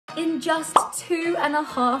In just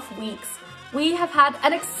 2.5 weeks, we have had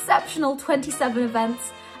an exceptional 27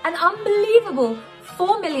 events, an unbelievable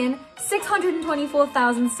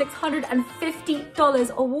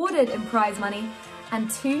 $4,624,650 awarded in prize money,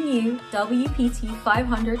 and 2 new WPT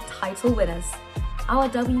 500 title winners. Our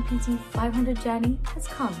WPT 500 journey has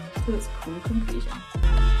come to its cool conclusion.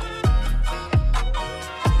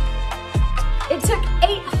 It took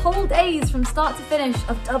 8 whole days from start to finish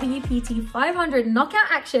of WPT 500 knockout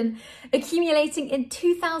action, accumulating in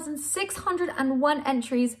 2,601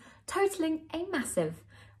 entries, totaling a massive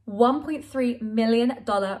 $1.3 million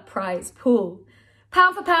prize pool.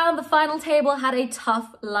 Pound for pound, the final table had a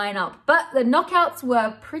tough lineup, but the knockouts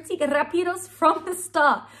were pretty rapidos from the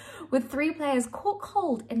start, with 3 players caught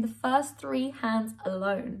cold in the first 3 hands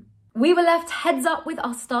alone. We were left heads up with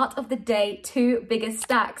our start of the day 2 biggest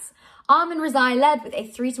stacks. Armin Rezai led with a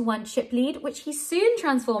 3-1 chip lead, which he soon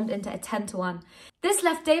transformed into a 10-1. This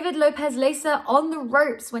left David Lopez Lacer on the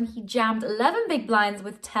ropes when he jammed 11 big blinds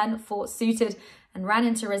with 10-4 suited and ran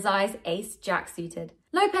into Rezai's ace-jack suited.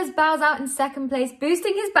 Lopez bows out in second place,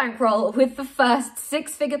 boosting his bankroll with the first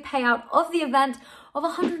 6-figure payout of the event of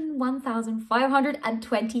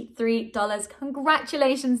 $101,523.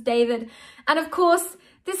 Congratulations, David. And of course,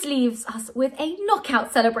 this leaves us with a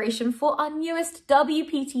knockout celebration for our newest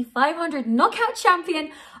WPT 500 knockout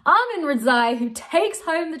champion, Armin Rezai, who takes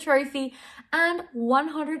home the trophy and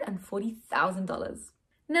 $140,000.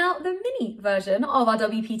 Now, the mini version of our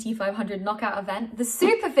WPT 500 knockout event, the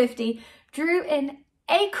Super 50, drew in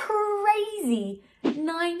a crazy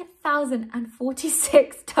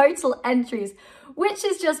 9,046 total entries, which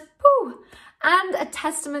is just pooh, and a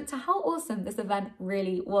testament to how awesome this event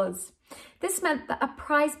really was. This meant that a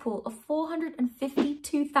prize pool of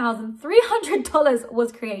 $452,300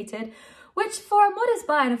 was created, which for a modest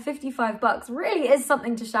buy-in of $55 really is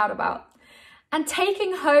something to shout about. And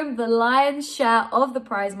taking home the lion's share of the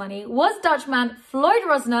prize money was Dutchman Floyd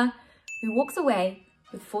Rosner, who walks away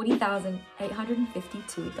with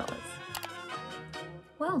 $40,852.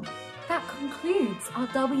 Well, that concludes our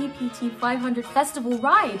WPT 500 festival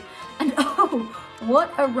ride. And oh,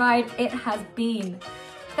 what a ride it has been.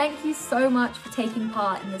 Thank you so much for taking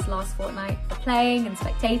part in this last fortnight, for playing and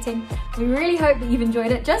spectating. We really hope that you've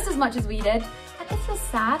enjoyed it just as much as we did. And if you're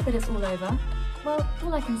sad that it's all over, well,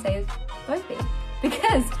 all I can say is don't be,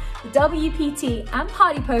 because the WPT and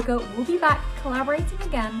Party Poker will be back collaborating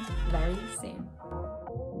again very soon.